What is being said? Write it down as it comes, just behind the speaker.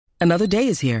Another day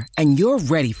is here, and you're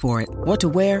ready for it. What to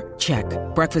wear? Check.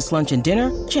 Breakfast, lunch, and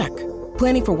dinner? Check.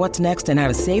 Planning for what's next and how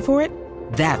to save for it?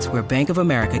 That's where Bank of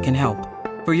America can help.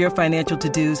 For your financial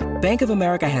to-dos, Bank of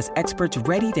America has experts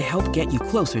ready to help get you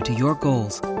closer to your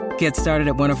goals. Get started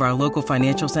at one of our local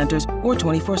financial centers or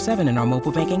 24/7 in our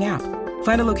mobile banking app.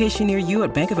 Find a location near you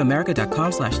at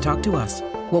bankofamerica.com/talktous.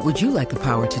 What would you like the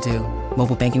power to do?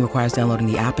 Mobile banking requires downloading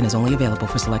the app and is only available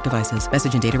for select devices.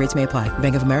 Message and data rates may apply.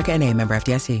 Bank of America NA, member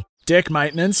FDIC. Deck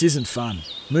maintenance isn't fun.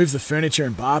 Move the furniture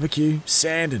and barbecue,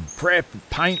 sand and prep,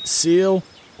 paint, seal,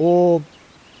 or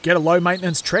get a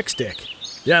low-maintenance Trex deck.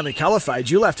 The only colour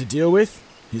fade you'll have to deal with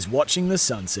is watching the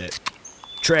sunset.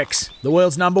 Trex, the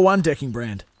world's #1 decking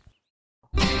brand.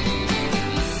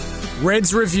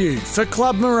 Reds Review for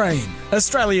Club Marine,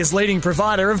 Australia's leading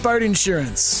provider of boat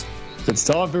insurance. It's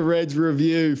time for Reds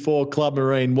Review for Club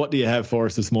Marine. What do you have for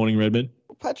us this morning, Redmond?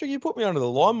 Patrick, you put me under the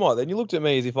limelight then. You looked at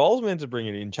me as if I was meant to bring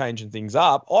it in, changing things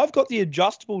up. I've got the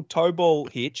adjustable tow ball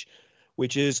hitch,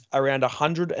 which is around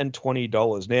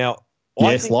 $120. Now,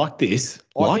 yes, like this.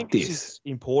 I think this is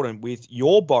important with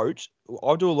your boat.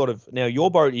 I do a lot of... Now, your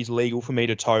boat is legal for me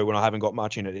to tow when I haven't got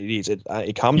much in it. It is.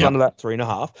 It comes under that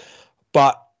 3.5.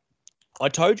 But I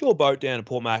towed your boat down to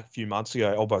Port Mac a few months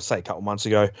ago, or I'd say a couple months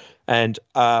ago, and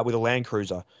with a Land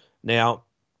Cruiser. Now,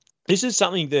 this is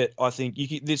something that I think you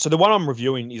can, so the one I'm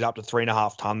reviewing is up to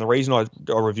 3.5 ton. The reason I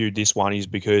reviewed this one is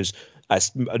because a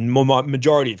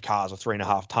majority of cars are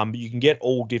 3.5 ton, but you can get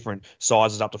all different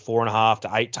sizes up to 4.5 to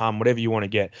 8 ton, whatever you want to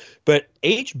get. But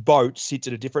each boat sits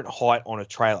at a different height on a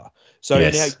trailer. So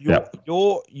now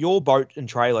your boat and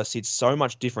trailer sits so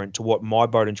much different to what my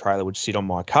boat and trailer would sit on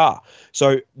my car.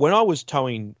 So when I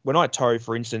tow,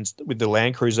 for instance, with the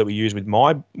Land Cruiser that we use with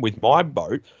my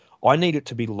boat, I need it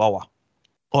to be lower.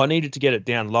 I needed to get it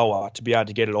down lower to be able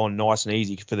to get it on nice and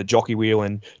easy for the jockey wheel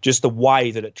and just the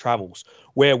way that it travels.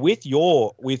 Where with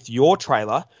your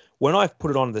trailer, when I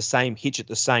put it on the same hitch at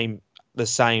the same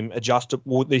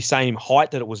adjustable, the same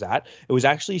height that it was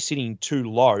actually sitting too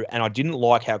low, and I didn't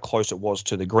like how close it was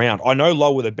to the ground. I know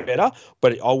lower the better,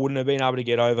 but I wouldn't have been able to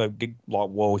get over,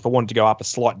 if I wanted to go up a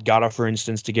slight gutter, for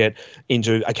instance, to get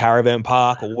into a caravan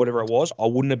park or whatever it was, I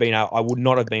would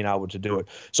not have been able to do it.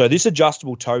 So this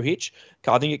adjustable tow hitch,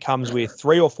 I think it comes with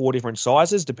 3 or 4 different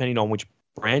sizes, depending on which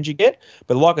brand you get.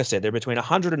 But like I said, they're between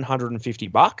 $100 and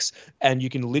 $150, and you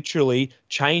can literally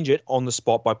change it on the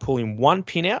spot by pulling one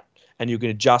pin out, and you can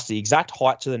adjust the exact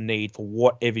height to the need for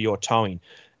whatever you're towing.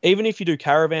 Even if you do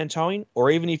caravan towing, or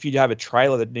even if you have a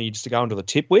trailer that needs to go into the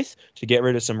tip with to get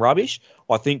rid of some rubbish,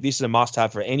 I think this is a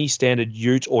must-have for any standard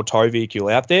ute or tow vehicle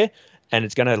out there, and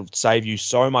it's going to save you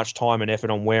so much time and effort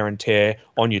on wear and tear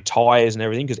on your tyres and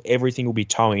everything, because everything will be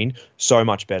towing so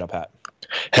much better, Pat.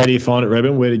 How do you find it,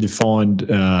 Reuben? Where did you find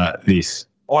this?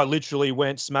 I literally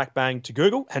went smack bang to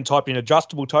Google and typed in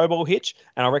adjustable tow ball hitch,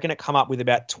 and I reckon it come up with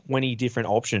about 20 different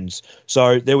options.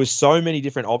 So there was so many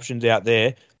different options out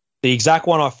there. The exact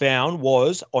one I found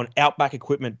was on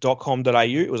outbackequipment.com.au.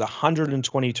 It was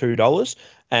 $122,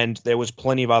 and there was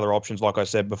plenty of other options, like I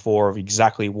said before, of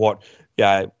exactly what's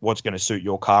going to suit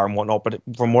your car and whatnot. But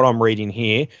from what I'm reading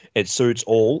here, it suits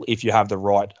all if you have the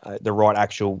right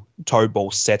actual tow ball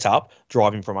setup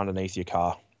driving from underneath your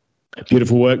car.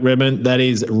 Beautiful work, Redmond. That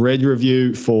is Red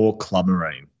Review for Club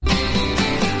Marine.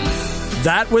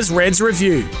 That was Red's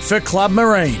Review for Club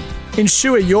Marine.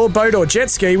 Insure your boat or jet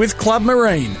ski with Club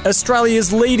Marine,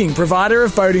 Australia's leading provider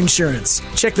of boat insurance.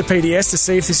 Check the PDS to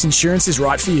see if this insurance is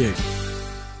right for you.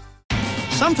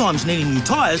 Sometimes needing new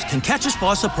tyres can catch us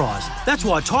by surprise. That's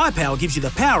why Tyre Power gives you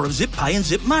the power of zip pay and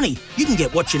zip money. You can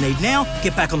get what you need now,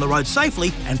 get back on the road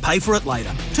safely and pay for it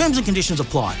later. Terms and conditions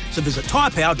apply. So visit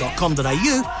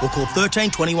tyrepower.com.au or call 13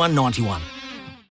 21 91.